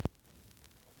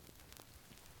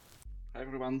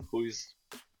everyone who is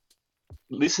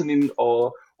listening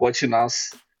or watching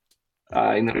us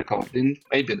in a recording,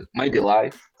 maybe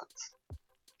live.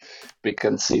 We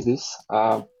can see this.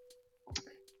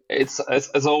 It's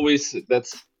as always.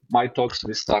 That's my talks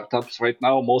with startups right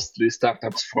now. Mostly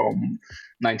startups from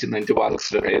 1991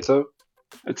 accelerator.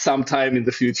 At some time in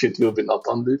the future, it will be not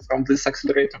only from this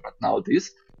accelerator, but now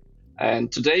this.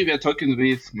 And today we are talking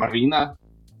with Maryna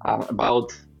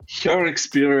about her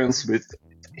experience with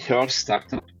her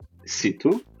startup,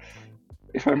 Seeto,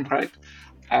 if I'm right.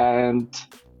 And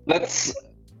that's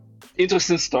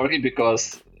interesting story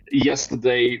because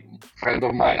yesterday, a friend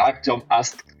of mine, Artyom,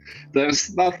 asked,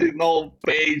 there's nothing, no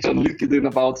page on LinkedIn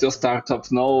about your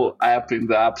startup, no app in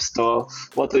the App Store.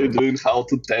 What are you doing? How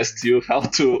to test you? How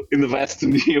to invest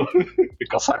in you?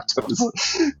 Because Artyom is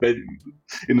an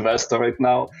investor right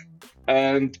now.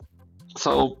 And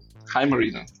so, hi,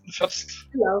 Maryna. First,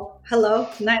 Hello.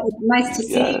 Nice to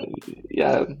see you.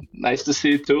 yeah, nice to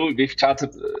see you too. We've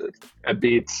chatted a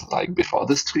bit like before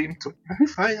the stream to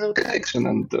verify our connection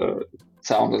and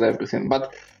sound and everything.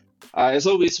 But as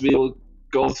always, we'll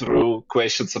go through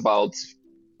questions about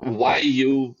why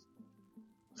you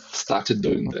started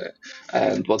doing that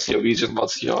and what's your vision,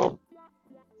 what's your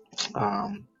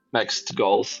next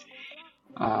goals.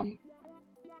 Um,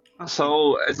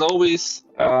 So, as always,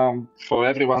 for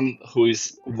everyone who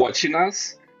is watching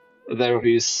us, there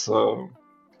is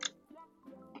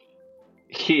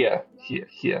here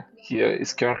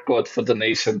is QR code for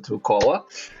donation to Kola.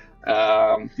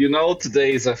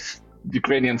 Today is a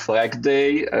Ukrainian flag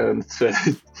day, and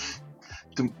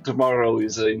tomorrow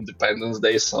is Independence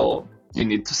Day, so you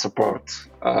need to support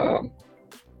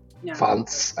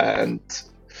funds and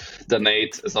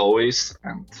donate as always,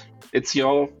 and it's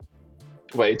your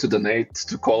way to donate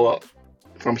to Kola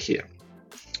from here.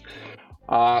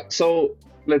 So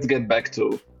let's get back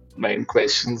to main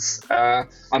questions.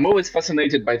 I'm always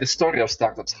fascinated by the story of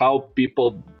startups, how people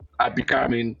are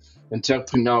becoming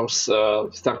entrepreneurs,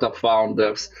 startup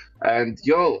founders, and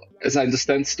your, as I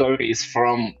understand, story is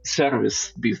from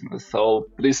service business. So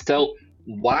please tell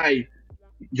why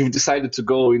you've decided to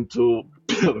go into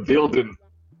building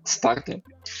startup.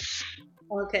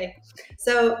 Okay,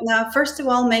 so now first of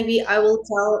all, maybe I will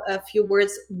tell a few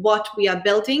words what we are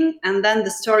building and then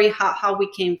the story how we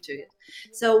came to it.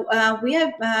 So we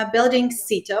are building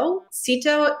Seeto.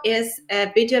 Seeto is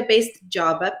a video-based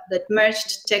job app that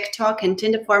merged TikTok and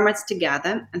Tinder formats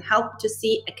together and helped to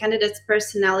see a candidate's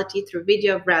personality through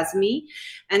video resume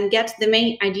and get the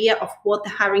main idea of what the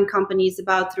hiring company is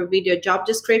about through video job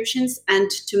descriptions and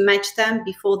to match them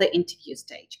before the interview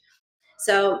stage.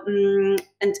 So,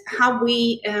 and how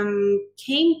we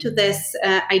came to this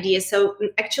idea. So,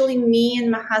 actually, me and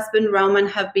my husband, Roman,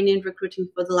 have been in recruiting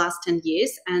for the last 10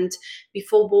 years. And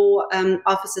before war,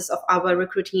 offices of our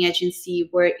recruiting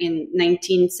agency were in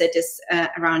 19 cities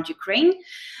around Ukraine.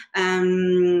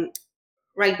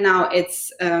 Right now,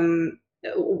 it's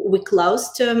we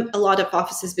closed a lot of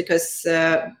offices because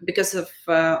of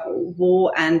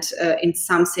war, and in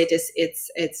some cities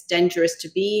it's dangerous to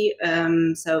be.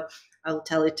 So I'll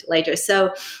tell it later.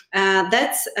 So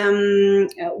that's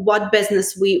what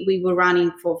business we were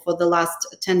running for the last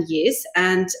 10 years.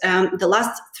 And the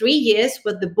last 3 years,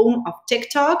 with the boom of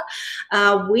TikTok,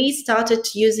 we started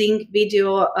using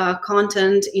video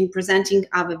content in presenting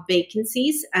our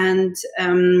vacancies. And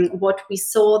what we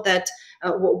saw that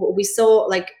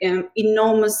like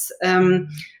enormous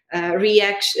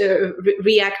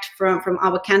react from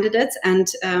our candidates, and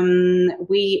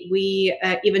we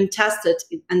even tested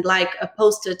and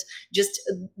posted just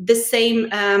the same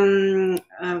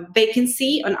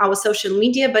vacancy on our social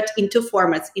media, but in two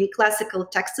formats: in classical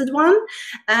texted one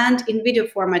and in video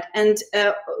format. And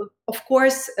of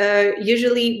course,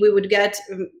 usually we would get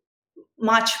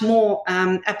much more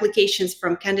applications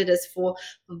from candidates for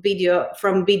video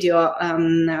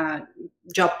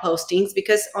job postings,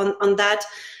 because on that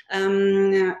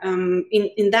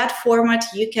in that format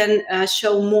you can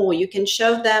show more. You can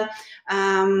show them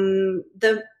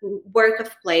the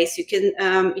workplace. You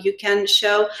can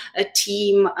show a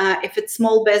team. If it's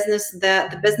small business,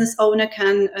 the business owner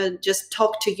can just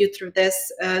talk to you through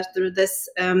this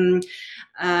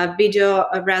video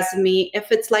resume.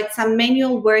 If it's like some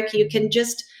manual work, you can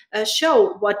just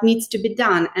show what needs to be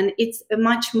done, and it's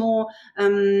much more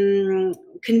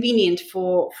convenient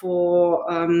for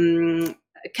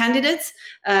candidates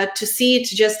to see it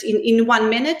just in 1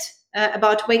 minute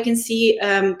about vacancy,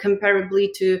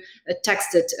 comparably to a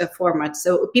texted format.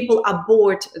 So people are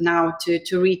bored now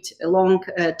to read long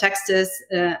texts,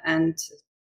 and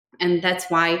that's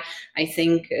why I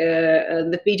think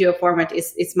the video format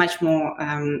is much more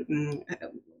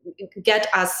get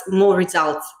us more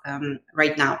results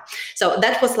right now. So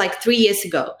that was like 3 years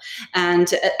ago.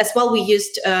 And as well, we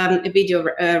used video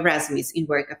resumes in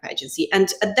Work of Agency.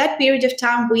 And at that period of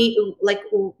time, we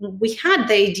had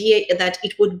the idea that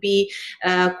it would be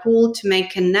cool to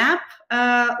make an app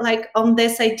like on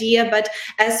this idea. But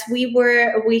as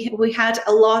we had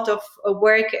a lot of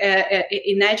work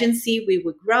in agency, we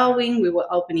were growing, we were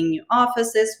opening new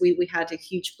offices, we had a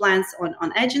huge plans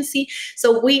on agency.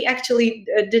 So we actually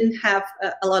didn't have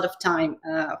a lot of time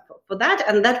for that.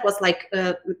 And that was like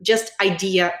just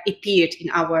idea appeared in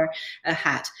our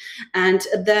head. And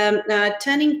the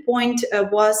turning point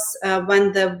was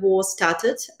when the war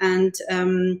started. And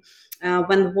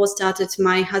when the war started,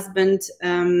 my husband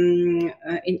in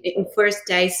first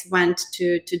days went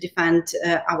to defend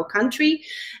our country,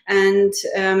 and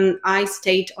I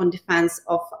stayed on defense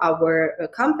of our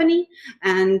company.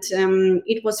 And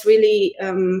it was really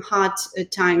hard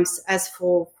times, as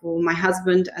for my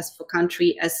husband, as for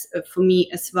country, as for me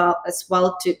as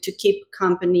well to keep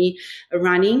company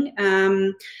running.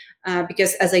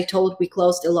 Because, as I told, we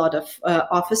closed a lot of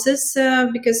offices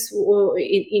because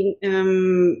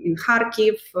in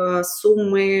Kharkiv,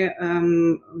 Sumy,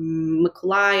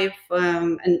 Mykolaiv,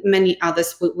 and many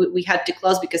others, we had to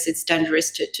close because it's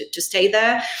dangerous to stay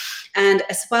there. And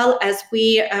as well as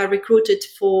we recruited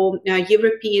for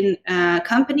European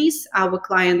companies. Our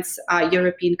clients are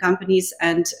European companies,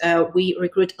 and we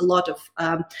recruit a lot of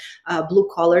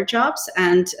blue-collar jobs,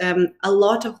 and a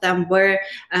lot of them were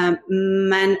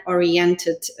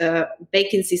man-oriented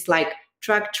vacancies, like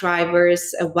truck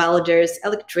drivers, welders,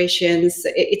 electricians.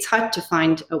 It's hard to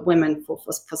find women for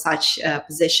such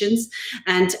positions.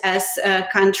 And as a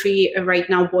country right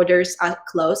now, borders are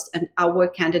closed, and our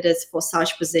candidates for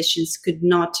such positions could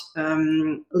not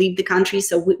leave the country.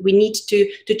 So we need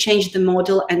to change the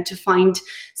model and to find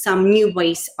some new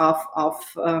ways of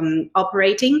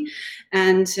operating.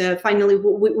 And finally,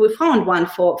 we found one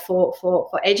for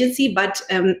agency. But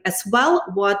as well,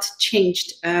 what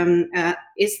changed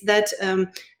is that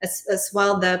as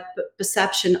well the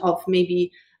perception of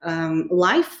maybe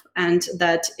life, and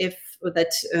that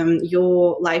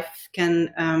your life can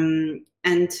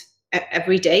end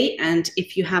every day, and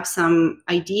if you have some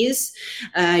ideas,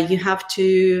 you have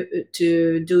to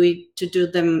do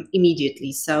them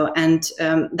immediately. So, and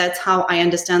that's how I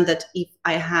understand that if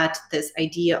I had this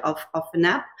idea of an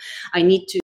app, I need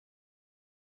to.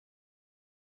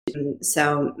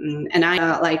 So, and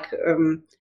I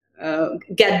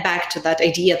get back to that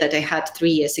idea that I had 3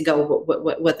 years ago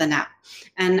with an app.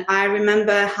 And I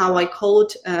remember how I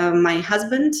called my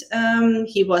husband.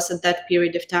 He was at that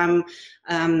period of time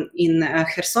in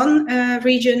Kherson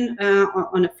region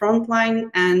on a front line.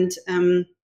 And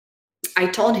I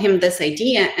told him this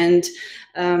idea, and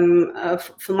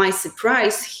for my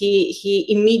surprise, he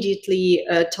immediately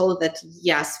told that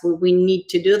yes, we need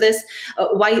to do this.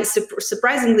 Why?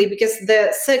 Surprisingly, because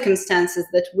the circumstances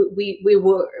that we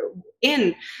were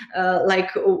in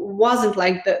wasn't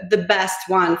like the best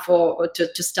one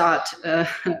to start a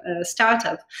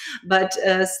startup, but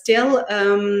still.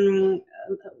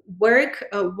 Work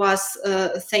was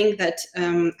a thing that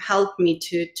helped me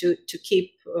to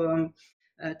keep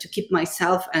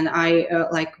myself, and I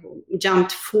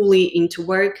jumped fully into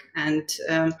work. And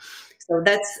so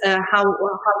that's how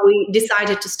we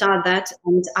decided to start that.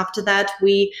 And after that,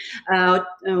 we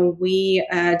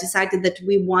decided that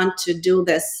we want to do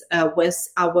this with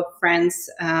our friends,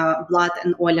 Vlad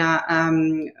and Ola.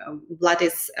 Vlad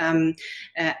is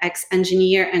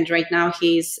ex-engineer, and right now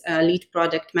he's lead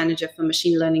product manager for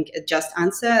machine learning at Just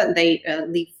Answer. They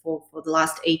live for the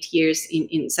last 8 years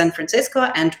in San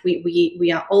Francisco, and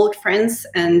we are old friends.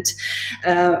 And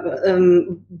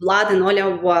Vlad and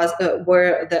Ola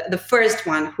were the first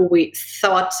one who we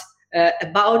thought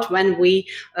about when we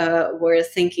were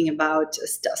thinking about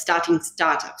starting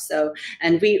startups. So,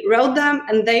 and we wrote them,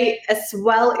 and they as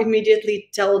well immediately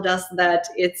told us that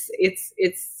it's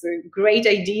a great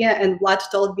idea. And Vlad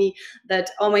told me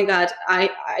that, oh my God, I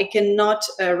cannot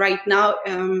right now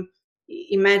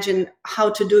imagine how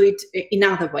to do it in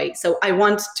other way. So I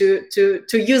want to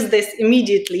use this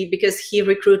immediately, because he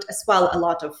recruit as well a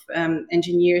lot of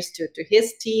engineers to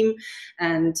his team,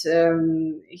 and so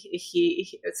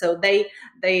they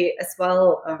as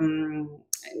well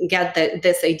get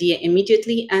this idea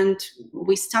immediately, and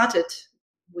we started.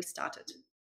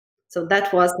 So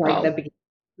that was like the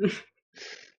beginning.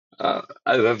 I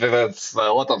think that's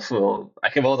a lot of. I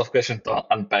have a lot of questions to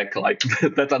unpack, like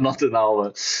that are not in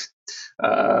our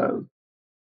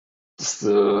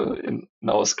in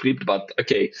our script. But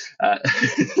okay,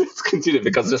 let's continue,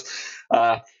 because just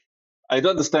I do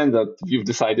understand that you've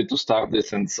decided to start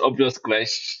this, and it's obvious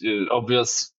question,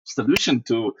 obvious solution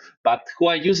to. But who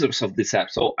are users of this app?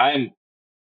 So I'm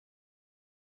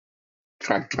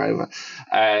truck driver,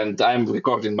 and I'm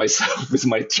recording myself with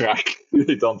my truck.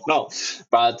 I don't know,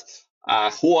 but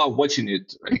who are watching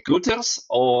it? Recruiters,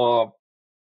 or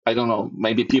I don't know,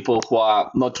 maybe people who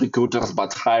are not recruiters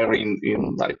but hiring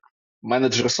in like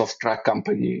managers of truck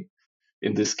company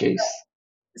in this case.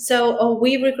 So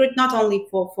we recruit not only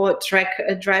for truck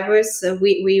drivers,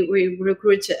 we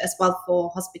recruit as well for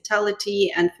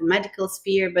hospitality and for medical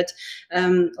sphere, but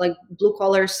like blue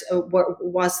collars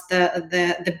was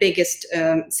the biggest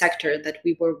sector that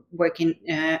we were working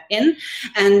in.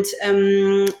 And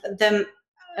the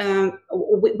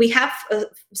we have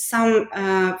some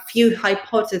few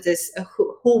hypotheses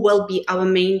who will be our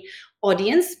main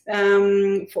audience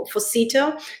for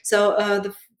Seeto. So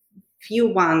the few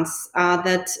ones are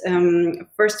that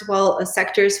first of all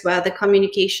sectors where the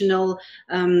communicational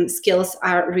skills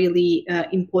are really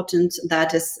important,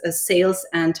 that is sales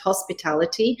and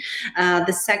hospitality.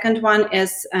 The second one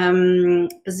is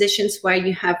positions where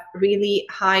you have really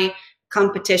high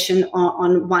competition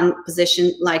on one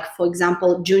position, like for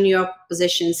example junior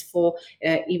positions for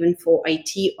even for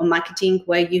IT or marketing,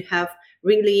 where you have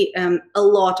really a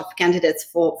lot of candidates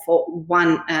for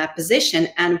one position.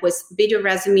 And with video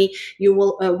resume, you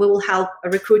will we will help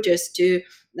recruiters to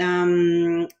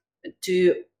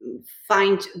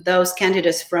find those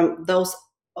candidates from those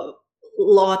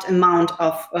lot amount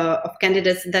of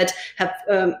candidates that have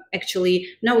actually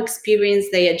no experience.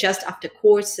 They are just after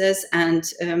courses, and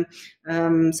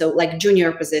so like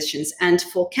junior positions. And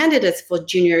for candidates for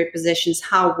junior positions,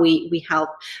 how we help,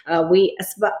 we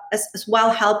as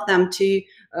well help them to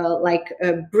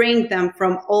bring them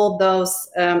from all those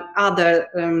other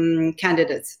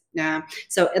candidates.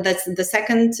 So that's the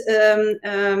second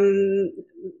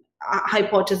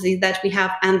hypothesis that we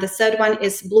have. And the third one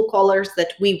is blue collars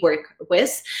that we work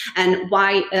with. And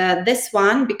why this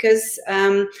one? Because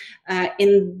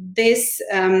in this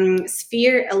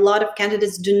sphere, a lot of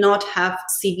candidates do not have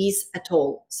CVs at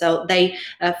all. So they,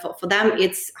 for them,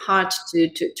 it's hard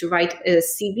to write a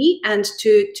CV and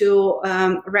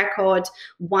to record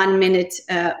 1 minute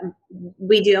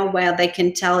video where they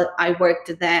can tell I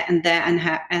worked there and there and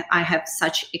I have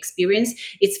such experience.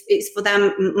 It's for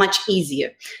them much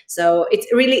easier. So it's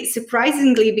really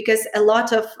surprisingly, because a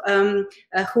lot of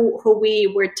who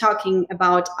we were talking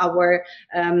about our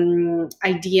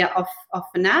idea of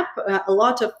an app, a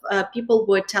lot of people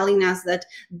were telling us that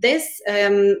this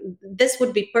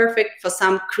would be perfect for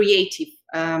some creative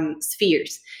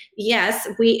spheres. Yes,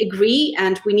 we agree,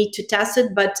 and we need to test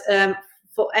it, but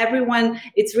for everyone,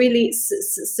 it's really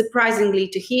surprisingly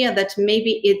to hear that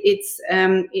maybe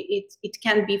it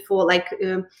can be for like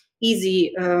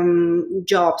easy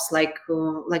jobs, like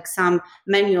some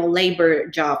manual labor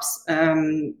jobs,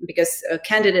 because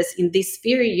candidates in this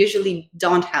sphere usually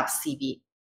don't have CV.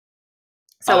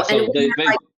 So, So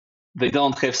they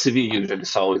don't have CV usually,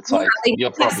 so it's like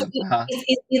your problem.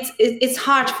 it's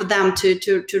hard for them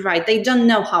to write. They don't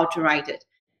know how to write it.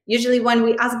 Usually when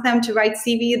we ask them to write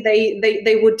CV,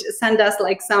 they would send us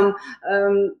like some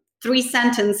 3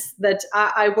 sentence that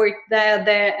I worked there,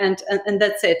 and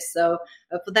that's it. So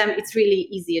for them, it's really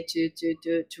easier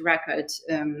to record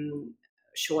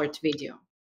short video.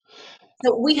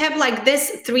 So we have like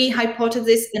this 3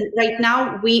 hypotheses, and right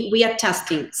now we are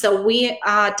testing. So we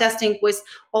are testing with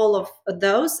all of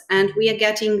those, and we are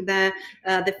getting the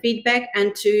feedback.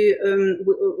 And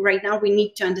right now we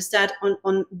need to understand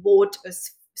on what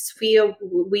sphere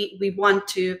we want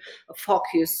to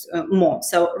focus more.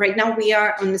 So right now we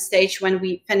are on the stage when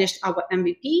we finished our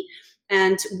MVP,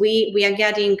 and we are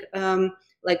getting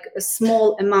like a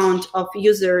small amount of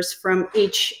users from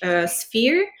each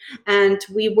sphere, and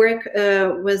we work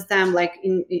with them like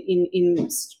in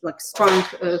like strong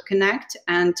connect,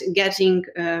 and getting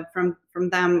from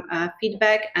them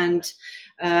feedback. And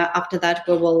after that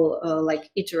we will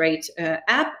like iterate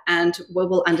app, and we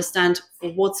will understand for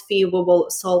what sphere we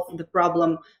will solve the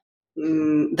problem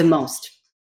the most.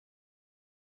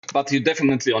 But you're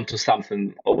definitely onto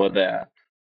something over there,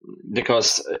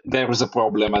 because there is a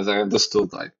problem, as I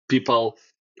understood. Like people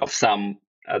of some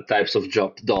types of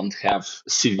job don't have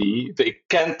CV. They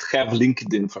can't have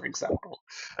LinkedIn, for example,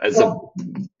 as a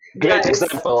great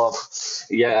example of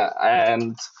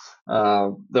and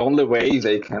the only way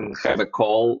they can have a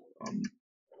call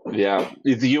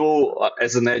with you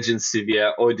as an agency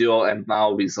via audio, and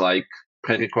now with like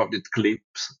pre-recorded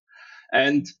clips.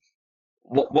 And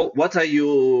what are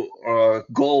your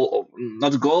goal,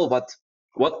 not goal, but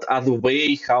what are the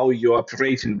way how you're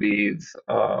operating with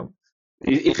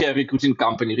if you're a recruiting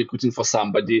company recruiting for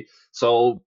somebody,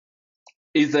 so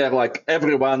is there like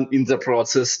everyone in the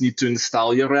process need to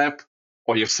install your app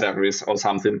or your service or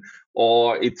something,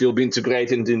 or it will be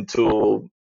integrated into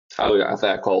how are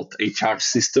they called, HR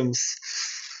systems?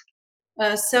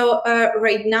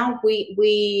 Right now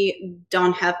we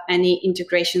don't have any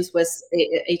integrations with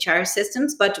HR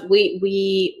systems, but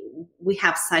we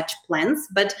have such plans.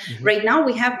 But Mhm. right now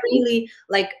we have really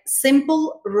like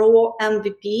simple raw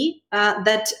MVP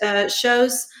that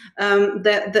shows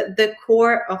the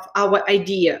core of our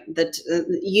idea, that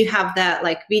you have that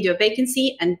like video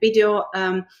vacancy and video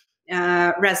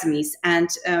resumes, and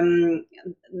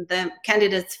the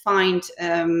candidates find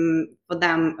for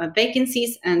them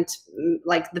vacancies and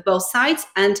like the both sides,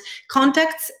 and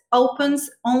contacts opens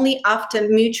only after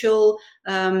mutual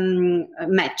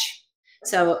match.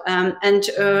 So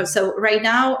right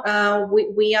now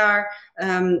we are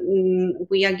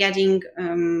getting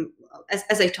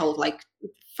as I told, like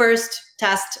first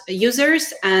test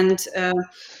users, and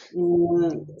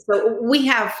so we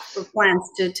have plans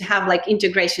to have like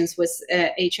integrations with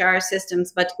HR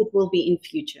systems, but it will be in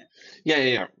future.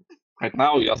 Yeah. Right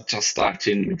now, you're just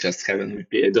starting, we just have an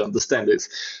MVP. I don't understand this.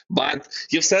 But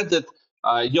you said that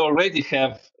you already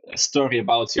have a story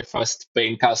about your first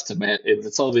paying customer. And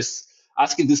it's always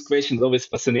asking this question is always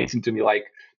fascinating to me. Like,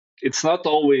 it's not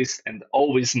always and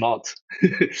always not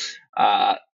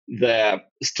uh, the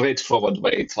straightforward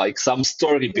way. It's like some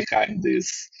story behind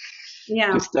this.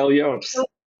 Yeah. Please tell yours. So,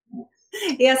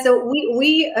 yeah, so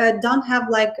we don't have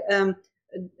like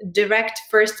direct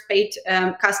first paid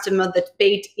customer that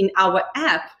paid in our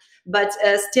app, but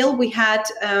still we had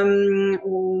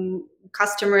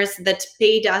customers that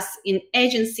paid us in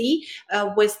agency,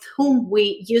 with whom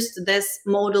we used this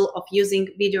model of using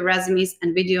video resumes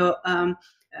and video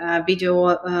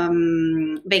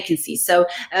vacancies. So,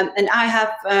 and I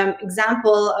have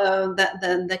example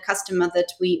the customer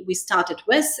that we started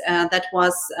with, that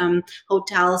was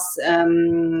hotels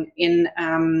in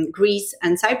Greece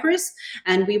and Cyprus,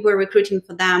 and we were recruiting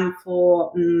for them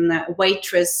for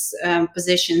waitress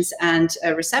positions and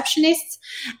receptionists,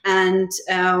 and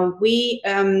we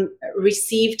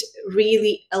received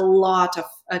really a lot of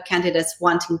candidates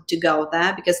wanting to go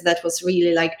there, because that was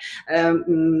really like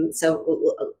so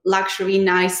luxury,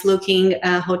 nice looking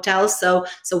hotel. So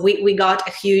we got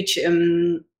a huge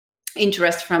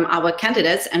interest from our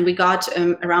candidates, and we got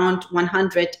around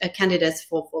 100 candidates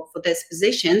for these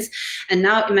positions. And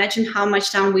now imagine how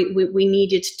much time we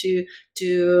needed to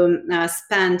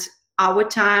spend, our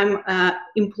time,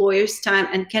 employers' time,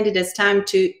 and candidates' time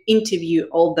to interview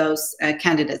all those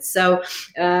candidates. So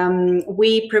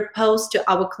we proposed to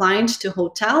our client, to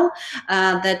hotel,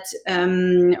 that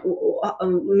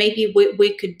maybe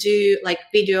we could do like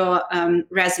video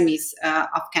resumes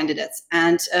of candidates,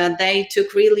 and they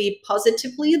took really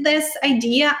positively this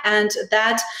idea, and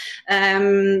that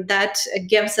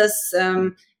gives us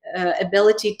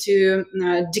ability to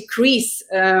decrease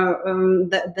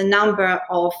the number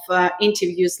of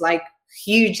interviews like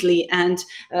hugely. And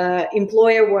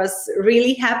employer was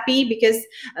really happy, because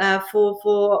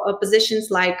for positions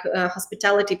like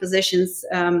hospitality positions,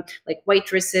 like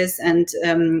waitresses and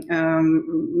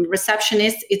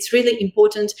receptionists, it's really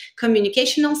important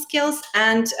communicational skills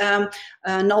and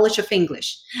knowledge of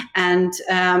English. And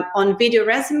on video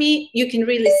resume you can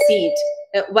really see it,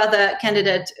 whether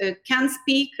candidate can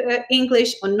speak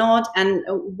English or not, and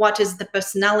what is the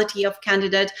personality of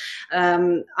candidate.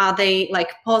 Are they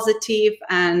like positive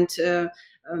and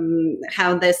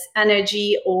have this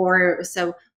energy, or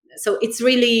so. So it's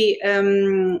really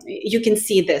you can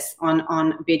see this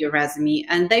on video resume,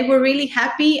 and they were really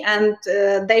happy, and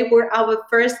they were our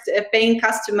first paying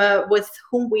customer with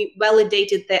whom we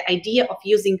validated the idea of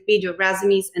using video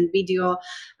resumes and video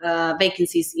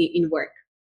vacancies in work.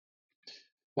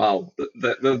 Wow,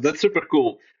 that's super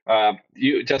cool.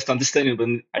 You just understanding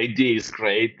the idea is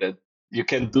great that you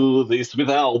can do this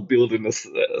without building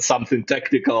something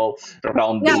technical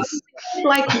around Yeah, this.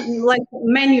 like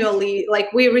manually,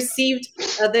 like we received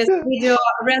this video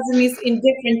resumes in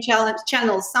different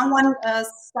channels. Someone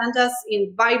sent us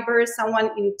in Viber,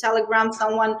 someone in Telegram,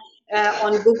 someone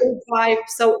on Google Drive.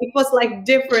 So it was like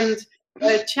different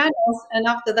channels, and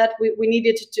after that we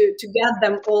needed to get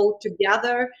them all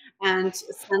together and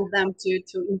send them to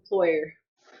employer.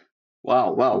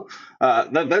 Wow.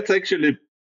 That's actually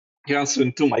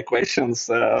answering to my questions.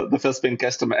 The first paying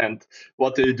customer and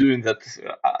what are you doing that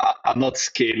are not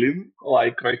scaling?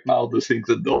 Like right now, the things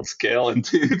that don't scale and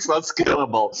it's not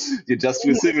scalable. You're just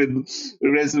receiving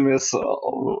resumes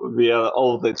via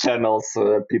all the channels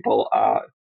people are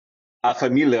are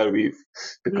familiar with,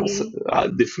 because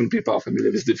Mm. different people are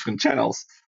familiar with different channels.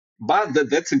 But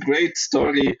that's a great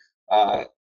story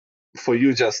for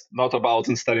you, just not about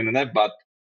installing an app, but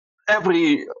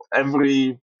every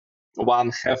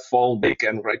one have phone, they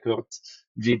can record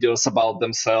videos about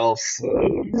themselves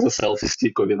with a selfie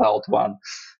stick or without one,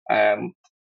 and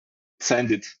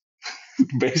send it.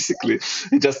 Basically,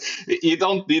 you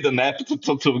don't need an app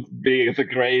to be the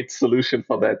great solution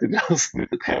for that. You just need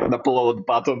to have an upload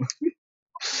button.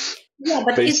 Yeah,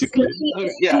 but it's Basically, really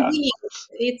it's yeah. convenient.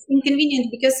 It's inconvenient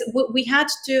because we had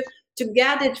to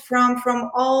get it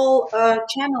from all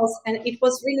channels, and it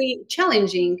was really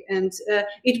challenging. And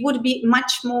it would be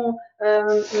much more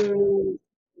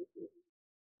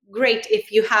great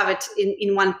if you have it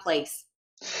in one place.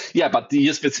 Yeah, but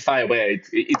you specify where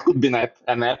it could be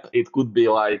an app. It could be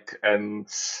like a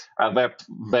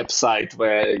website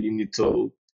where you need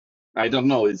to. I don't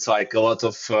know. It's like a lot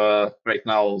of right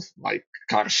now, like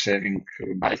car sharing,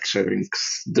 bike sharing,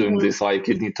 doing Mhm. this. Like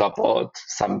you need to upload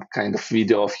some kind of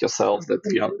video of yourself that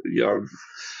you're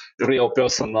a real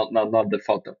person, not the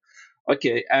photo.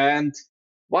 Okay, and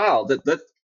wow, that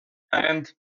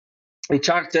and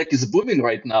HR tech is booming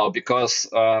right now because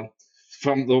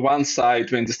from the one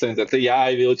side we understand that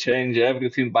AI will change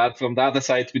everything, but from the other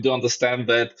side we do understand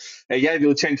that AI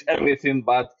will change everything,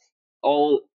 but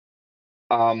all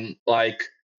like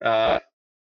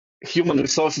human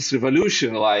resources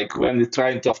revolution, like when you're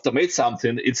trying to automate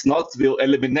something, it's not will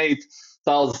eliminate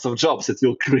thousands of jobs, it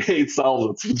will create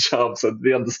thousands of jobs. And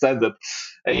we understand that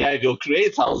AI will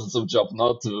create thousands of jobs,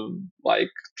 not like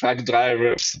truck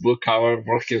drivers, blue collar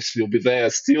workers will be there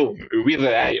still with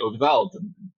AI or without.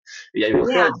 And AI will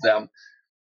Yeah. help them. Mhm.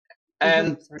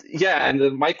 And Sorry. yeah,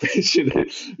 and my question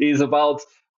is about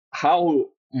how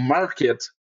market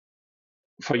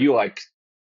for you, like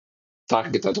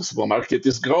target addressable market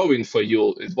is growing for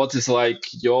you. What is like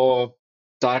your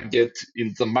target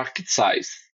in the market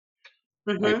size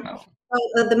right Mm-hmm. now?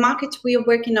 Well, the market we are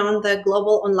working on, the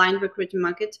global online recruiting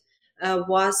market,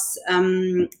 was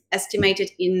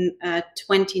estimated in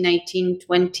 2019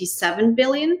 27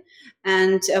 billion,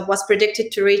 and was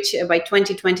predicted to reach by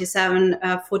 2027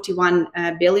 41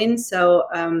 billion. So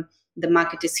the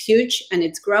market is huge and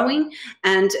it's growing.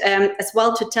 And as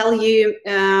well, to tell you,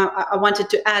 I wanted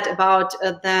to add about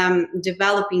the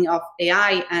developing of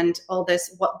AI and all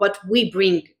this, what we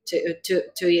bring to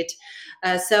it.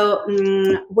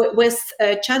 With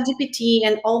ChatGPT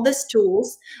and all these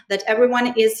tools that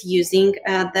everyone is using,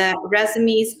 the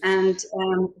resumes and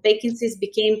vacancies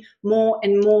became more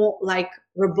and more like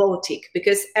robotic,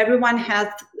 because everyone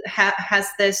has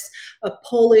this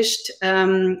polished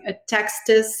text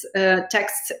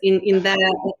in their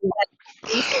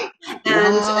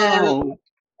and Wow.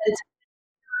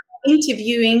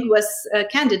 interviewing with a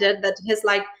candidate that has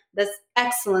like this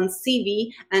excellent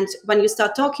CV, and when you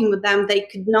start talking with them, they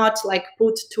could not like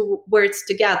put two words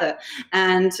together.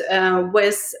 And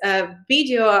with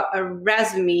video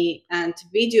resume and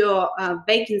video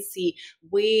vacancy,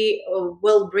 we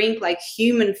will bring like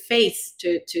human face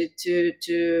to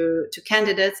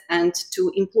candidates and to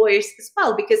employers as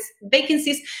well, because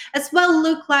vacancies as well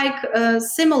look like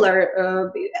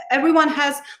similar. Everyone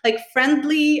has like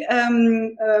friendly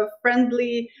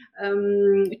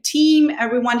team.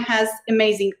 Everyone has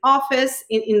amazing office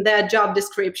in their job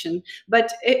description,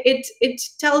 but it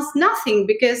tells nothing,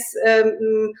 because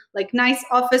like nice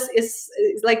office is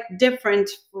like different,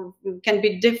 can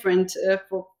be different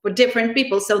for different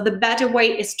people. So the better way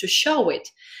is to show it,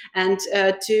 and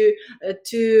to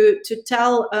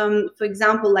tell, for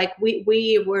example, like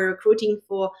we were recruiting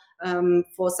for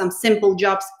some simple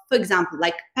jobs, for example,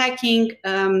 like packing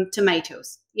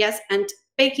tomatoes. Yes, and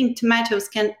baking tomatoes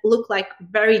can look like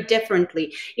very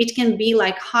differently. It can be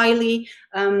like highly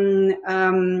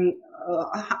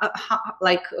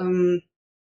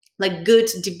like good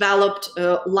developed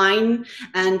line,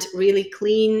 and really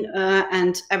clean,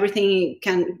 and everything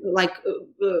can like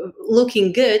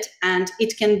looking good. And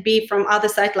it can be from other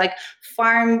side, like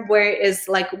farm, where is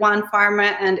like one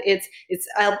farmer, and it's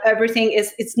everything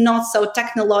is, it's not so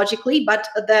technologically, but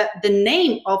the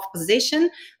name of position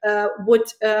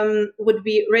would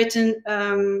be written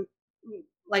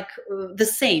like the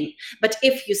same. But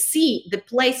if you see the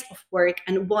place of work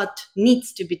and what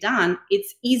needs to be done,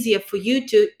 it's easier for you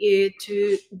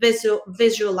to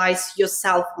visualize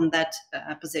yourself on that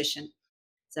position.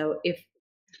 So if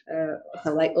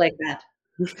so like that.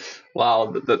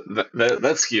 Wow,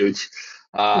 that's huge.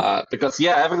 Because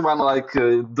everyone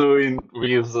doing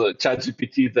with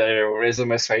ChatGPT their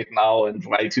resumes right now and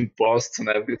writing posts and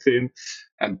everything,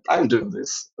 and I'm doing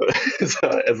this as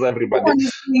everybody. Everyone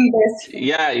is doing this.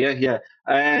 Yeah,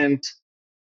 and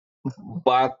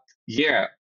but yeah,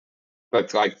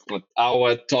 but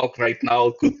our talk right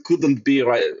now couldn't be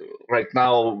right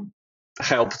now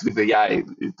helped with the AI.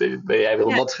 The AI will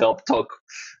Yeah. not help talk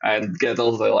and get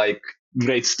all the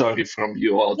great story from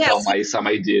you or tell Yes, my some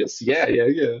ideas. Yeah.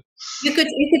 you could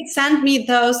send me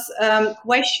those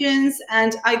questions,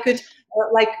 and I could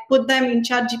put them in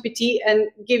ChatGPT and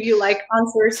give you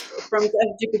answers from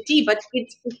ChatGPT. But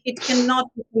it cannot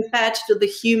be compared to the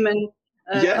human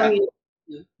Yeah, communication.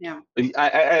 Yeah.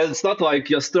 it's not like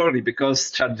your story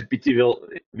because ChatGPT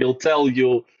will tell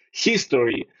you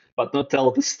history, but not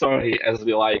tell the story as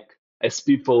we as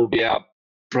people we are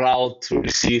proud to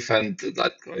receive and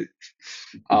that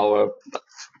our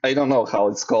I don't know how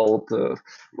it's called.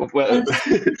 Well, And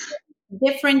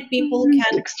different people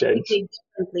can exchange. communicate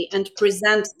differently and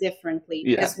present differently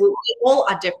Yeah, because we all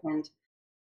are different,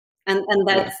 and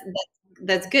yeah.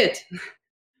 that's good.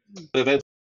 That's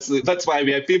that's why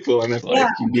we are people and it's Yeah.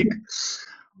 unique.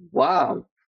 Wow.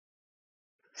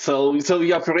 So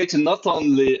we operate not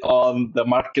only on the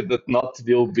market that not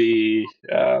will be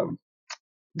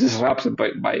disrupted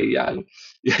by AI.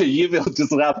 You will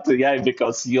disrupt AI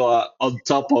because you are on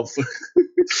top of.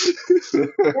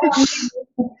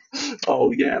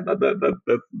 Oh yeah,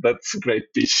 that's a great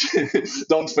pitch.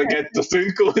 Don't forget to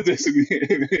include this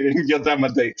in your demo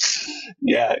day.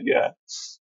 Yeah.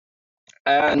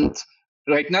 And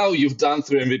right now you've done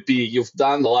through MVP. You've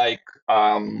done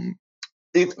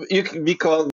it. We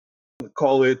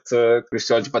call it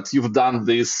research, but you've done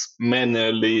this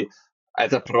manually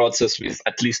at a process with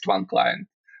at least one client.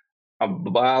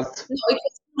 But No, it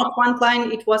was not one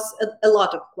client, it was a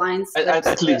lot of clients, but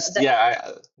at least, that,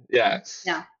 yeah.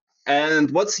 yeah. And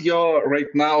what's your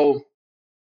right now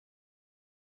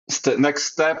next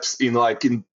steps in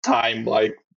time?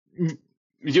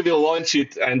 You will launch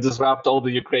it and disrupt all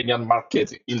the Ukrainian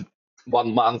market in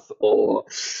 1 month or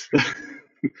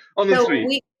only So three?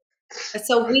 we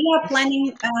are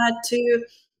planning to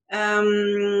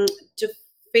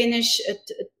finish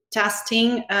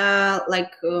testing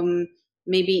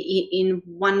maybe in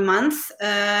 1 month,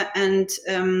 and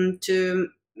to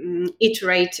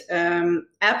iterate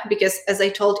app, because as I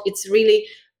told, it's really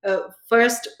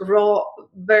first raw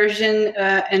version,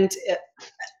 and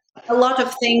a lot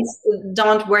of things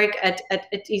don't work it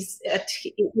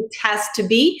has to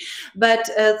be, but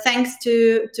thanks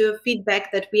to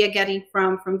feedback that we are getting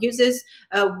from users,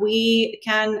 we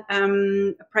can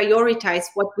prioritize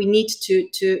what we need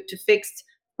to fix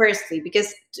firstly,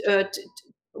 because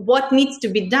what needs to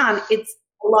be done, it's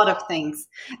a lot of things,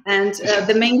 and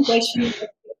the main question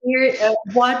here,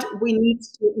 what we need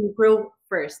to improve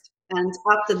first, and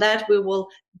after that we will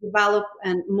develop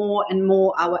and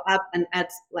more our app and add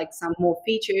some more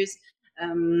features,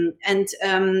 and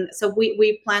so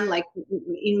we plan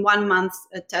in 1 month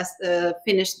test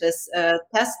finish this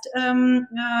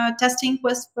testing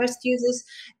with first users,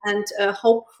 and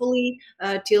hopefully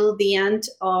till the end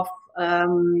of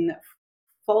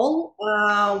fall,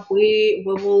 we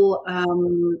will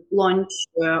launch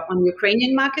on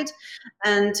Ukrainian market,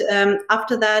 and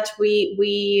after that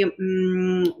we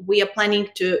are planning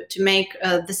to make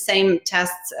the same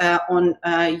tests on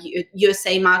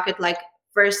USA market. Like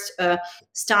first,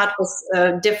 start with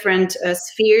different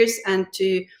spheres, and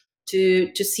to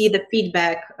see the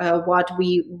feedback what we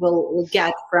will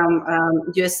get from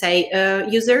USA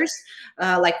users,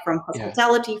 like from Yeah.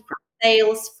 hospitality, from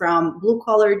sales, from blue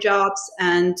collar jobs,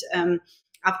 and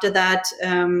after that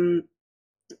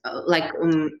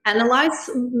analyze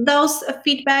those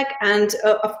feedback, and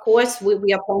of course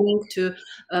we are planning to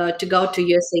go to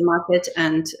USA market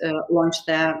and launch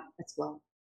there as well.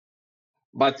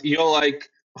 But you're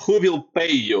who will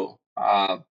pay you?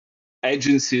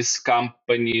 Agencies,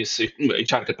 companies,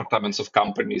 HR departments of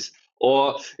companies, or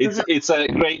Mhm. it's a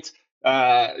great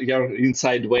your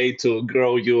inside way to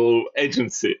grow your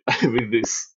agency with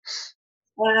this.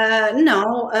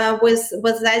 No,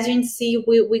 with the agency,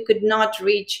 we could not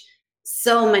reach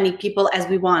so many people as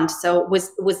we want. So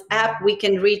with app, we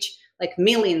can reach like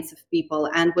millions of people,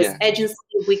 and with Yeah,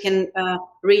 agency, we can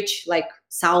reach like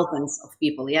thousands of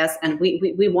people. Yes, and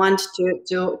we want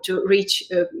to reach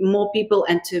more people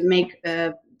and to make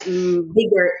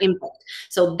bigger impact.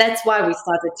 So that's why we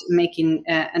started making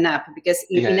an app, because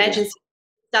in yeah. agency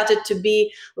started to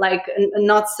be like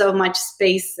not so much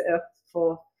space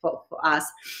for us,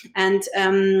 and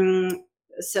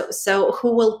so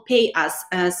who will pay us?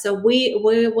 So we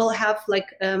will have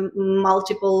like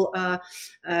multiple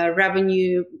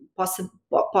revenue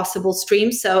possible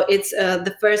streams. So it's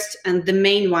the first and the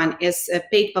main one is a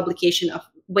paid publication of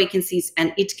vacancies,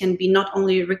 and it can be not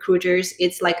only recruiters,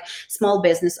 it's like small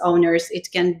business owners,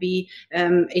 it can be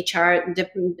HR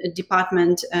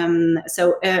department.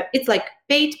 So it's like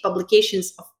paid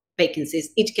publications of vacancies.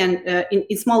 It can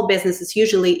in small businesses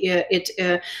usually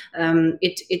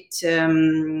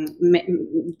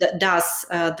does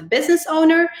the business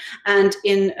owner, and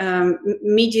in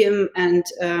medium and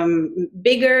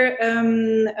bigger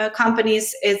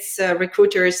companies it's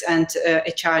recruiters and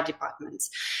HR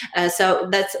departments. So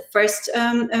that's first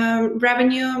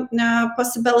revenue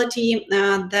possibility.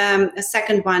 The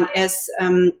second one is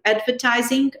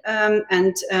advertising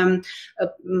and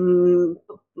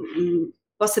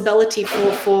possibility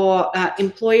for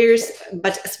employers,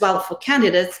 but as well for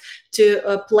candidates to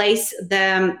place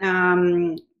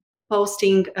the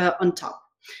posting on top.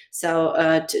 So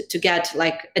to get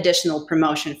like additional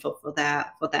promotion for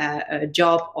the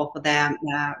job or for their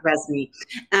resume.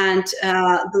 And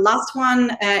the last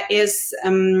one is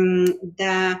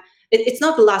it's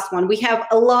not the last one. We have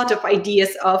a lot of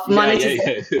ideas of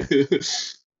monetization. Yeah.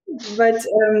 But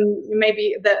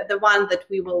maybe the one that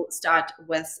we will start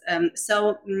with.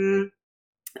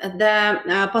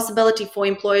 The possibility for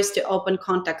employers to open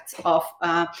contacts of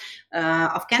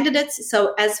candidates.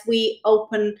 So as we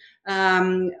open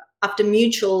after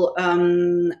mutual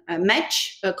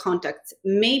match contacts,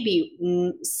 maybe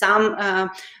some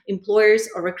employers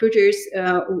or recruiters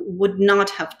would not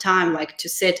have time like to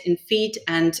sit in feet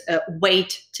and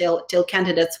wait till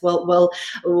candidates will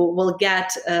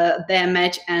get their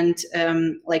match and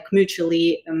like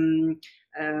mutually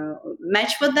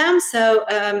match with them. So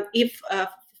if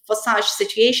for such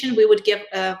situation, we would give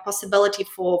a possibility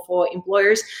for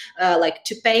employers like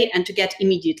to pay and to get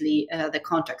immediately the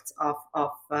contacts of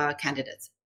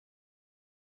candidates.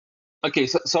 Okay,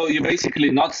 so you basically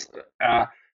not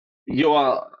you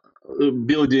are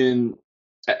building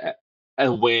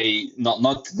a way,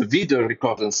 not the video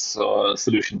recording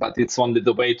solution, but it's only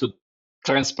the way to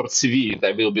transport CV.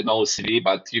 There will be no CV,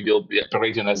 but you will be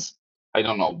operating as, I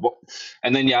don't know,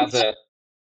 and then you have the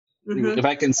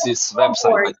vacancies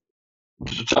website, like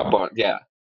job board, yeah.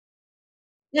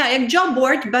 Yeah, a job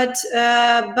board, but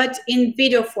in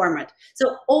video format.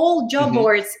 So all job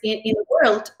boards in the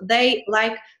world, they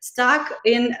like stuck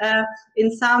in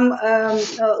some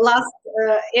last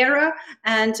era,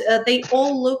 and they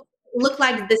all look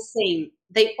like the same.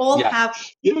 They all have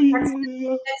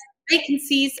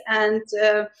vacancies, and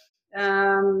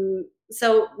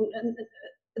so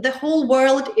the whole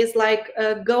world is like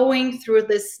going through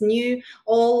this new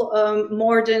all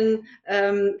modern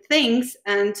things,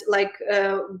 and like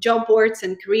job boards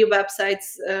and career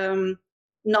websites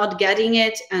not getting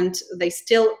it, and they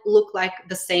still look like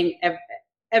the same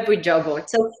every job board.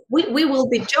 So we will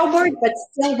be job board, but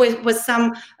still with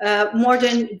some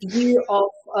modern view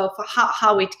of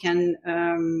how it can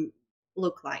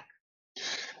look like.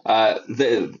 Why,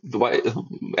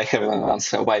 I have an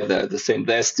answer why they're the same.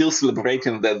 They're still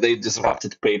celebrating that they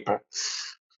disrupted paper.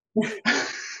 Yeah.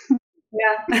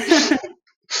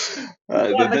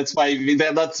 That's why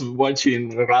they're not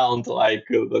watching around like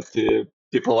that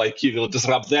people like you will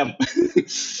disrupt them.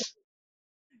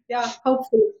 Yeah,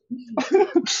 hopefully.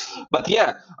 But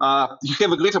yeah, you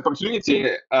have a great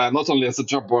opportunity, not only as a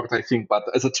job board, I think, but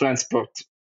as a transport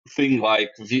thing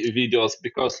like videos,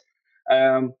 because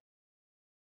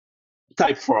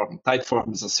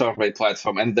Typeform is a survey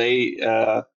platform, and they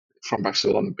from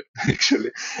Barcelona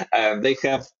actually, they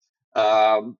have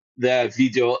their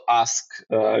video ask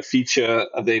feature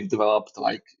they've developed.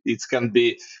 Like it can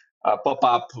be pop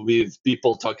up with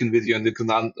people talking with you, and you can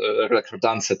record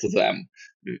answer to them.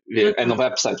 And a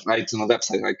website, right? On a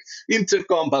website like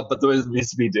intercom, but with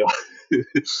video.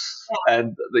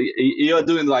 And you're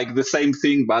doing like the same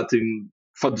thing, but in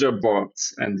for job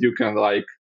boards, and you can like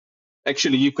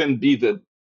actually you can be the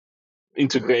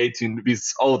integrating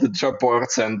with all the job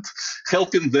boards and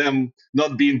helping them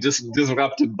not being just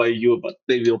disrupted by you, but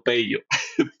they will pay you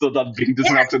so not being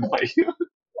disrupted by you.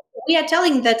 We are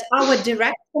telling that our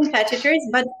direct competitors,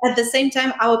 but at the same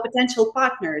time, our potential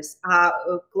partners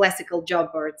are classical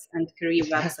job boards and career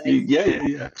websites.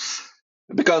 Yeah.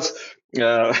 Because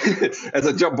as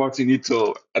a job board, you need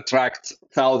to attract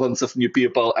thousands of new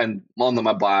people and on the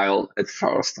mobile at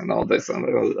first, and all this and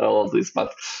all this.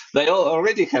 But they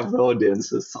already have the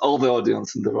audiences, all the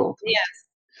audience in the world.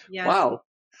 Yes. Wow.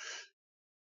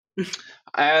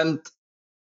 And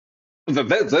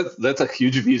that's a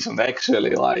huge vision,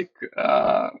 actually. Like,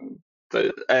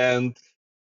 and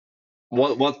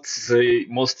what's the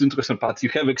most interesting part? You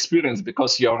have experience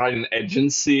because you're running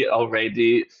agency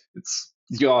already. It's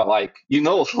you're like you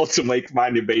know how to make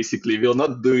money basically. We'll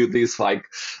not do this like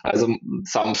as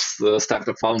some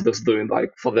startup founders doing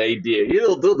like for the idea.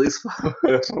 You'll do this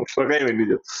for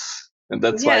revenue, and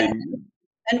that's Yes, why.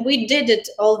 and we did it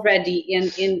already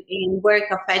in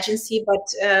work of agency, but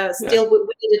Yeah, still we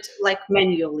did it like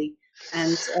manually.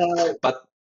 And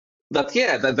but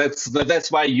yeah,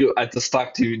 that's why you at the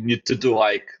start you need to do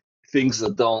like things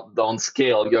that don't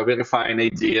scale. You're verifying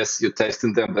ideas, you're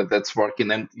testing them that's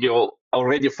working, and you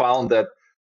already found that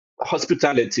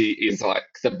hospitality is like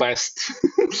the best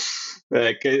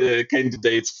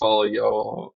candidates for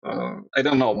your I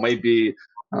don't know, maybe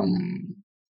um,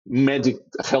 medic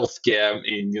healthcare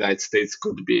in United States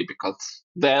could be because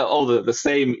they're all the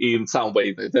same in some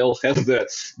way. They all have the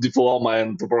diploma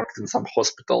and worked in some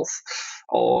hospitals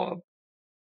or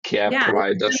care yeah,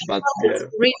 providers, but it's yeah.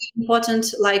 really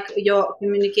important, like your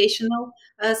communicational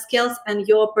skills and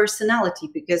your personality,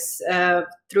 because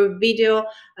through video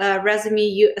resume,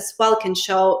 you as well can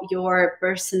show your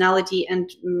personality,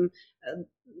 and uh,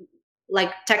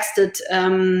 like texted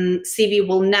CV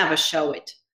will never show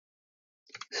it.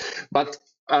 But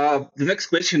the next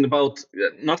question about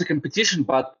not a competition,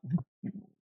 but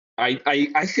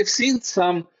I have seen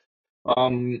some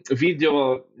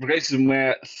video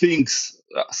resume things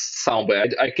somewhere.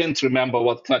 I can't remember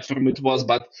what platform it was,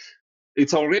 but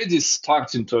it's already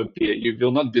starting to appear. You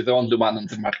will not be the only one on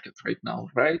the market right now,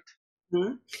 right?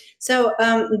 Mhm. So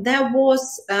there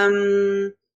was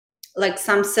like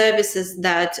some services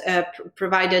that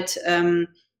provided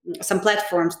some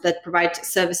platforms that provide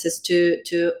services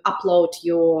to upload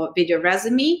your video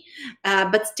resume,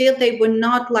 but still they were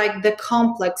not like the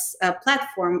complex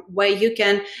platform where you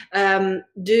can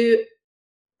do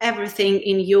everything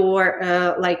in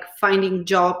your like finding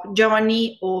job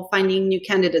journey or finding new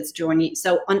candidates journey.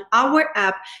 So on our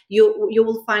app, you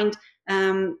will find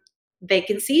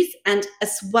vacancies and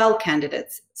as well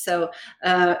candidates. So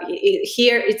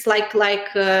here it's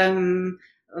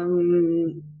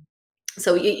um,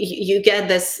 so you get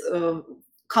this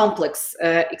complex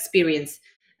experience.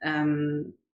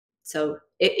 Um, so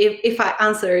if I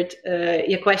answered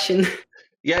your question.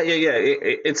 Yeah.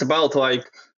 It's about like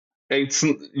it's.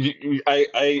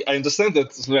 I understand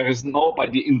that there is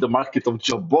nobody in the market of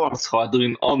job boards who are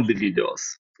doing only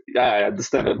videos. Yeah, I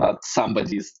understand that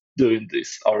somebody's doing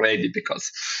this already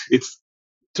because it's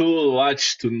too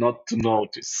large to not to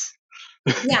notice.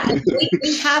 Yeah, and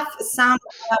we have some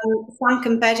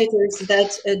competitors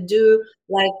that do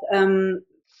like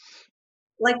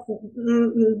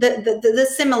the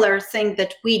similar thing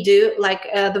that we do. Like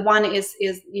the one is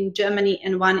in Germany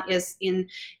and one is in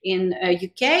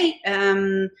UK.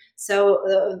 So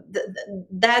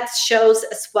that shows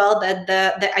as well that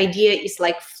the idea is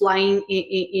like flying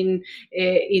in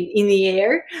the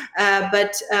air.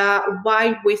 But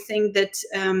why we think that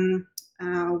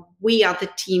we are the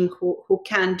team who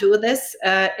can do this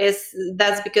is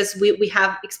that's because we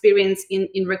have experience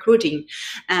in recruiting,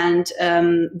 and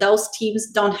those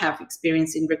teams don't have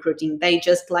experience in recruiting. They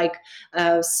just like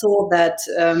saw that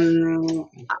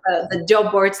the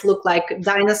job boards look like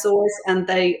dinosaurs, and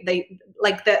they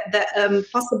like the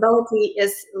possibility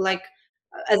is like,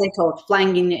 as I told,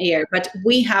 flying in the air. But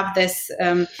we have this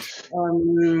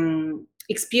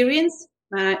experience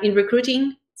in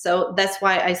recruiting. So that's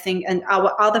why I think, and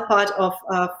our other part of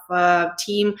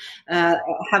team uh,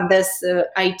 have this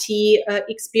IT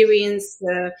experience,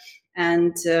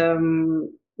 and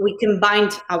we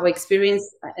combined our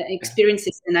experiences,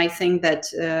 and I think that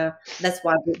that's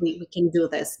why we can do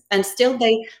this. And still,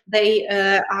 they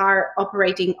are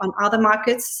operating on other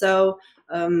markets. So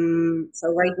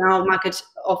so right now, market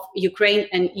of Ukraine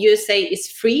and USA is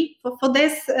free for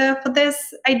this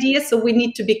idea. So we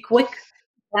need to be quick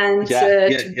and Yeah,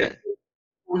 yeah, to. yeah.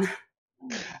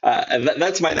 And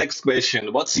that's my next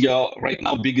question. What's your right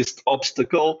now biggest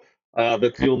obstacle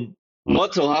that will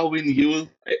not allowing you?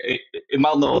 In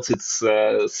my notes, it's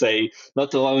say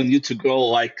not allowing you to grow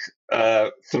like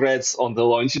threads on the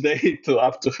launch day to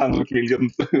up to 100 million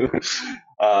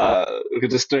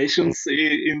registrations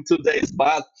in 2 days.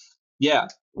 But yeah,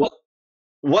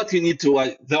 what you need to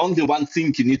like the only one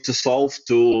thing you need to solve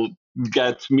to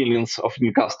get millions of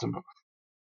new customers.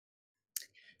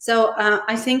 So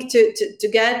I think to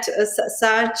get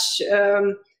such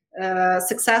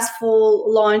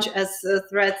successful launch as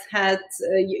Threads had,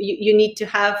 you need to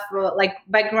have like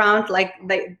background like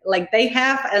they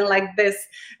have, and like this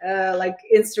like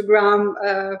Instagram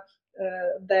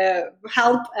the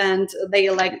help, and they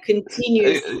like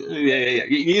continues. Yeah.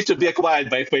 You need to be acquired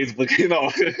by Facebook, you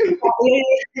know.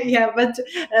 Yeah, but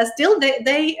still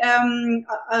they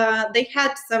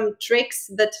had some tricks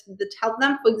that helped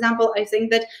them. For example, I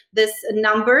think that this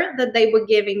number that they were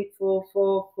giving for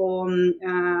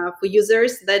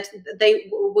users, that they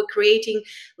were creating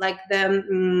like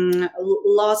the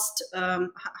lost, how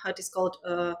it is called,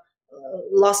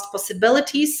 lost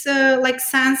possibilities, like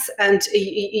sense, and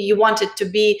you want it to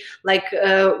be like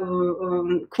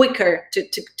quicker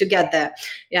to get there.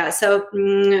 Yeah, so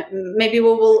maybe we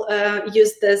will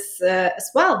use this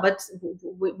as well, but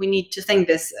we need to think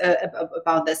this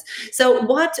about this. So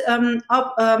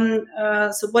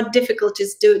so what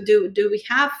difficulties do we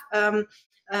have?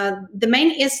 The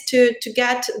main is to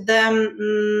get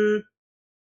them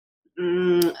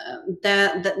the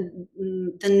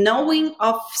knowing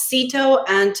of Seeto,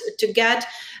 and to get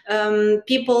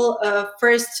people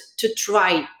first to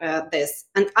try this,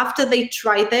 and after they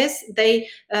try this, they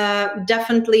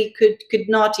definitely could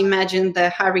not imagine the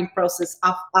hiring process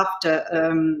after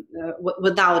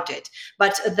without it.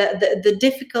 But the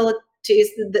difficulty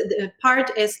is the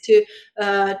part is to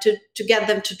get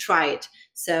them to try it.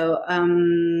 So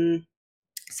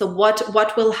so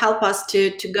what will help us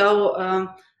to go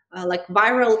like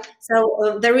viral?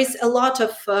 So there is a lot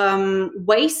of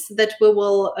ways that we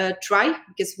will try,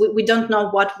 because we don't know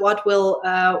what will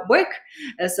work.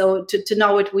 So to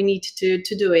know it, we need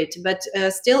to do it. But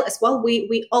still, as well,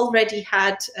 we already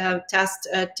had test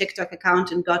a TikTok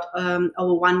account and got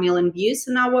over 1 million views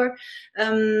on our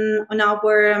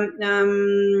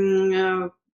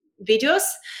videos.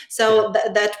 So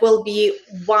that will be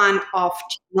one of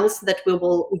channels that we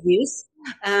will use.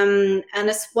 And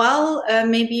as well,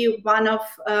 maybe one of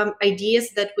ideas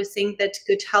that we think that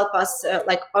could help us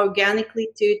like organically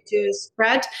to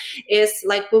spread is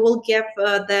like we will give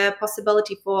the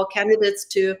possibility for candidates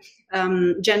to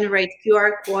generate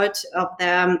QR code of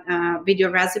their video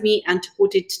resume and to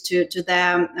put it to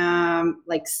their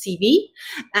like CV,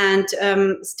 and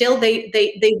still they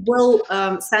will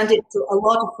send it to a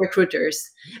lot of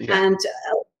recruiters, Yeah, and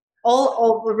all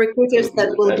of the recruiters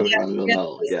that will everyone will get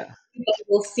know. this, Yeah, they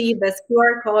will see this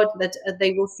QR code, that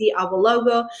they will see our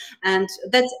logo, and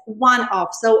that's one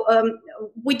off. So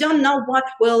we don't know what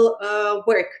will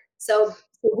work. So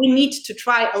we need to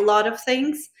try a lot of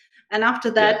things, and after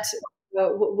yeah. that,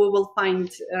 we will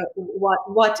find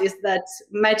what is that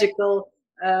magical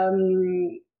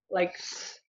like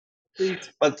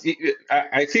tweet. But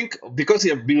I think because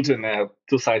you have built in a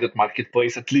two-sided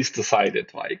marketplace, at least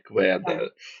two-sided, like where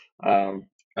the um,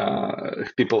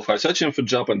 people who are searching for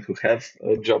job and who have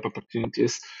job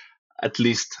opportunities, at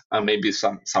least maybe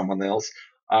someone else.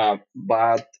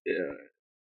 But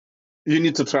you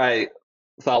need to try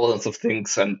thousands of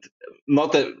things, and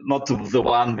not the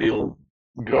one will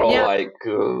grow. Yeah. Like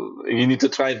you need to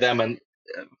try them, and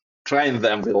trying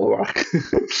them will work.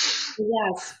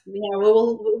 Yes, yeah, we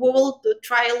will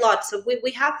try a lot. So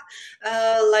we have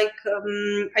like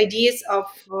ideas of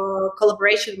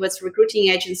collaboration with recruiting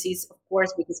agencies, of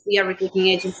course, because we are recruiting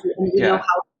agency and we know Yeah,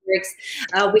 how it works.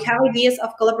 We have ideas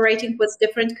of collaborating with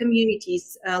different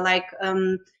communities, like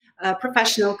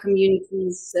professional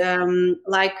communities,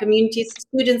 like communities,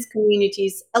 students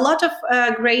communities. A lot of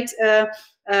great.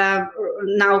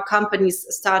 Now companies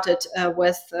started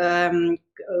with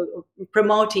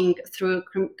promoting through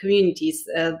communities.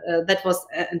 That was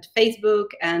and Facebook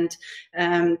and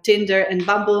Tinder and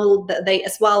Bumble. They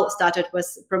as well started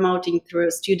with promoting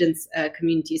through students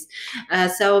communities.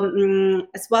 So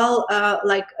as well,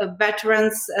 like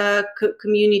veterans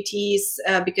communities,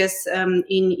 because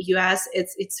in US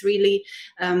it's really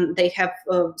they have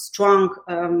strong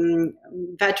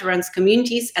veterans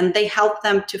communities, and they help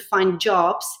them to find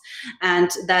jobs, and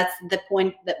that's the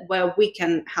point that where we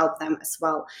can help them as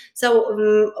well. So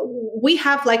we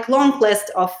have like long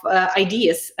list of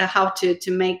ideas how to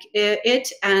make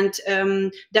it, and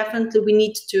definitely we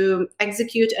need to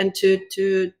execute and to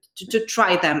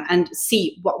try them and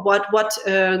see what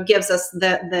gives us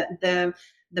the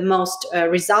most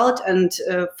result, and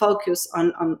focus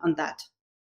on that.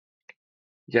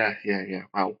 yeah.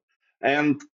 Wow.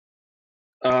 And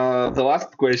the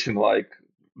last question, like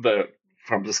the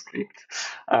from the script,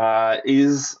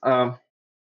 is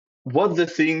what the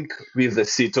thing with the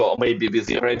Seeto, or maybe with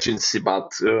your agency,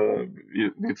 but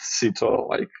with Seeto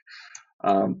like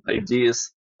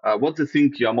ideas, what the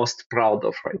thing you are most proud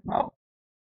of right now?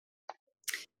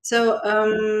 So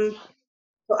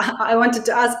I wanted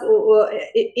to ask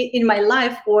in my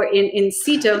life or in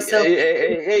Seeto. So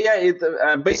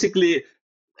Yeah, basically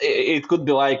it could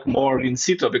be like more in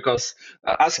Seeto, because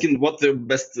asking what the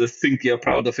best thing you're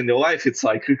proud of in your life, it's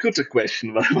like recruiter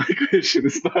question. My question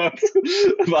is not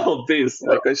about this.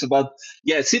 My question about,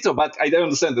 yeah, Seeto, but I don't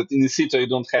understand that in Seeto you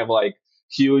don't have like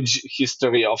huge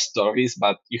history of stories,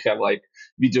 but you have like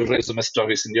video resume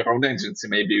stories in your own agency.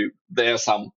 Maybe there are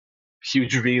some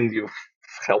huge win you've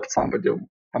helped somebody or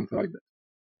something like that.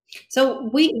 So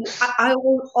I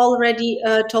already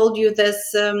told you this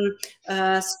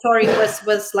story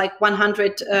was like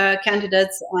 100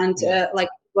 candidates, and Yeah. like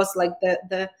was like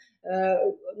the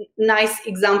nice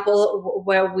example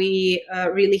where we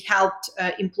really helped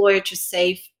employer to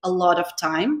save a lot of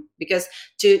time, because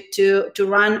to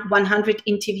run 100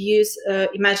 interviews,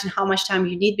 imagine how much time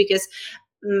you need, because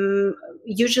um,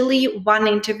 usually one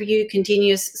interview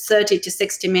continues 30 to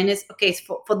 60 minutes. Okay,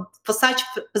 so for such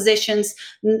positions,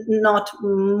 not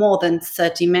more than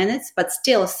 30 minutes, but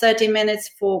still 30 minutes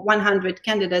for 100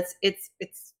 candidates, it's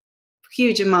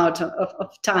huge amount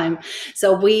of time.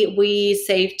 So we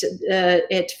saved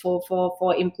it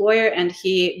for employer, and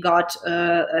he got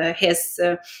his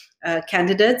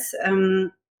candidates.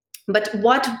 But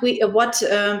what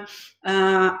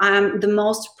I'm the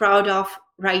most proud of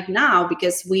right now,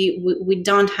 because we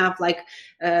don't have like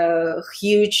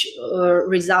huge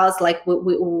results like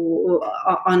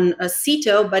on a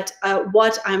Seeto, but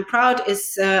what I'm proud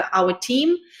is our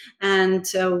team, and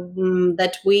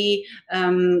that we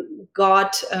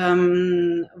got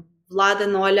Vlad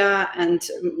and Ola and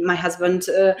my husband,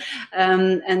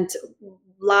 and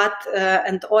Vlad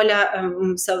and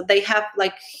Ola, so they have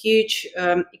like huge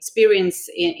experience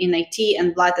in IT,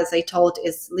 and Vlad, as I told,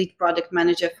 is lead product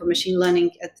manager for machine learning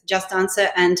at Just Answer,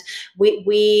 and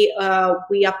we are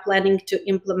planning to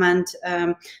implement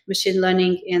machine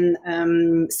learning in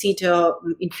Seeto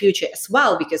in future as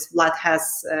well, because Vlad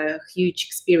has huge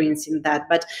experience in that.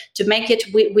 But to make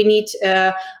it, we need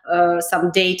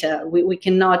some data. We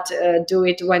cannot do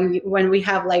it when we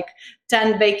have like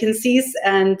 10 vacancies,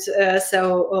 and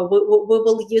so we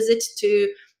will use it to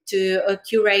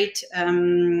curate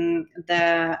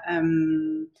the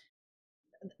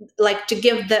like to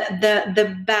give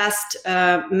the best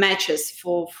matches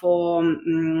for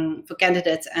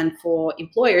candidates and for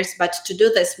employers. But to do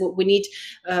this, we need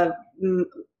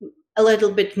a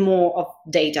little bit more of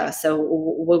data, so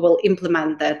we will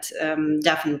implement that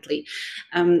definitely.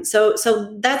 So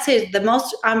that's it. The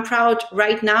most I'm proud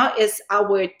right now is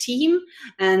our team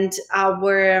and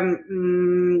our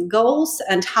goals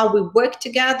and how we work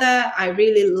together. I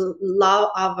really love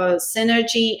our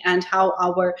synergy and how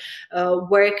our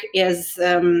work is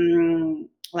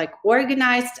like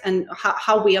organized, and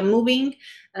how we are moving.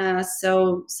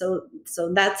 So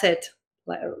that's it.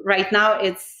 Right now,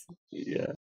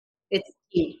 Yeah. it's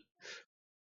key.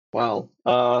 Wow.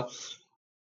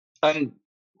 And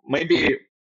maybe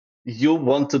you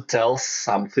want to tell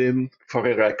something for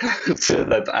a record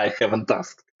that I haven't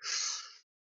asked.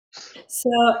 So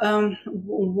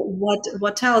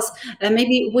what else?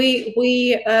 Maybe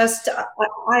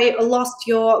I lost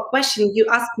your question. You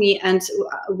asked me, and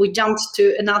we jumped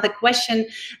to another question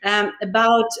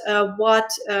about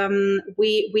what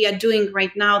we are doing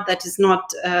right now that is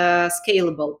not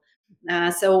scalable.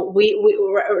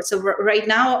 Right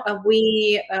now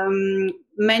we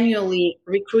manually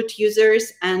recruit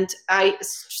users, and I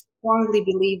strongly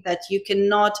believe that you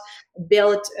cannot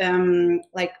build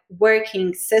like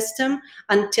working system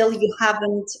until you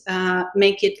haven't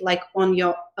make it like on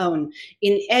your own.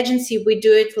 In agency, we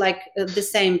do it like the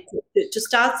same, to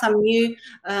start some new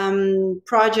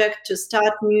project, to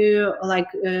start new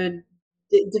like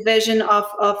division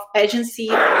of agency,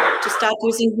 to start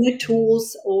using new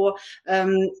tools, or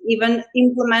even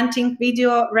implementing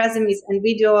video resumes and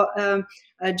video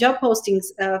job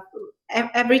postings.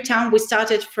 Every time we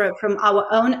started from our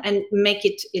own and make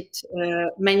it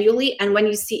manually, and when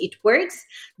you see it works,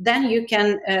 then you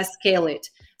can scale it.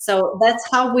 So that's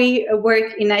how we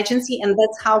work in agency, and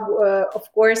that's how of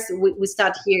course we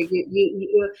start here.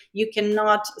 You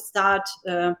cannot start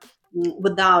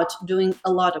without doing a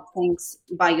lot of things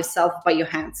by yourself, by your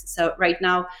hands. So right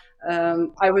now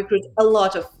I recruit a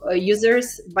lot of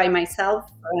users by myself,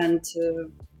 and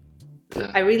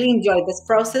I really enjoy this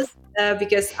process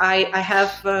because I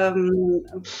have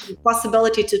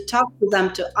possibility to talk to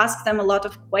them, to ask them a lot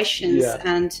of questions, Yeah.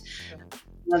 and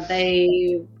they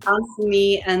answer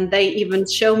me, and they even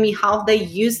show me how they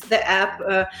use the app,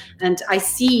 and I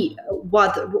see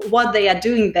what they are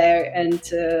doing there, and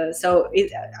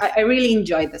I really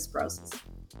enjoy this process.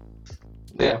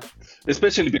 Yeah.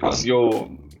 Especially because you're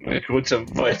a recruiter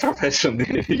by profession,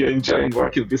 you're enjoying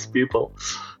working with people.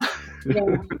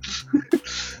 Yeah,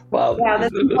 Wow. yeah,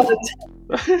 that's important.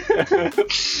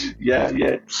 Yeah,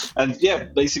 yeah, and yeah,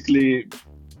 basically,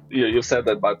 you said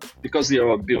that, but because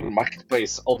you're a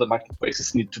marketplace, all the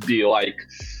marketplaces need to be like,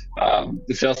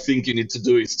 the first thing you need to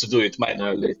do is to do it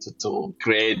manually to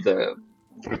create the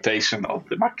rotation of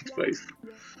the marketplace.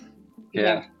 Yeah.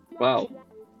 Yeah, wow.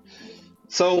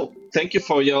 So thank you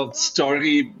for your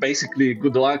story. Basically,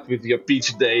 good luck with your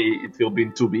pitch day. It will be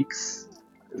in 2 weeks,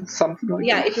 something like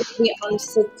Yeah, that. it will be on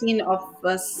 16th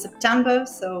of September.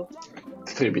 So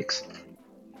 3 weeks.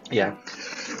 yeah.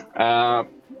 Yeah. Uh,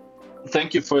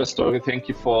 Thank you for your story. Thank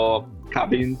you for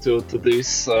coming to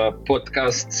this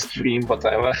podcast stream,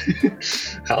 whatever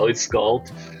how it's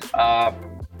called. Uh,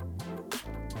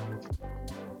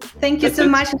 Thank you that's so it.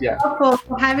 much Yeah. for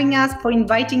having us, for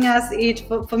inviting us.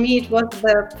 For me, it was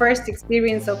the first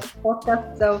experience of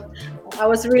podcast, so I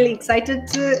was really excited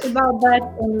about that,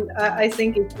 and I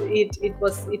think it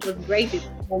was great. It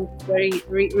went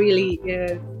really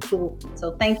cool.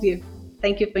 So thank you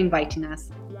for inviting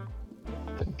us.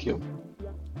 Thank you.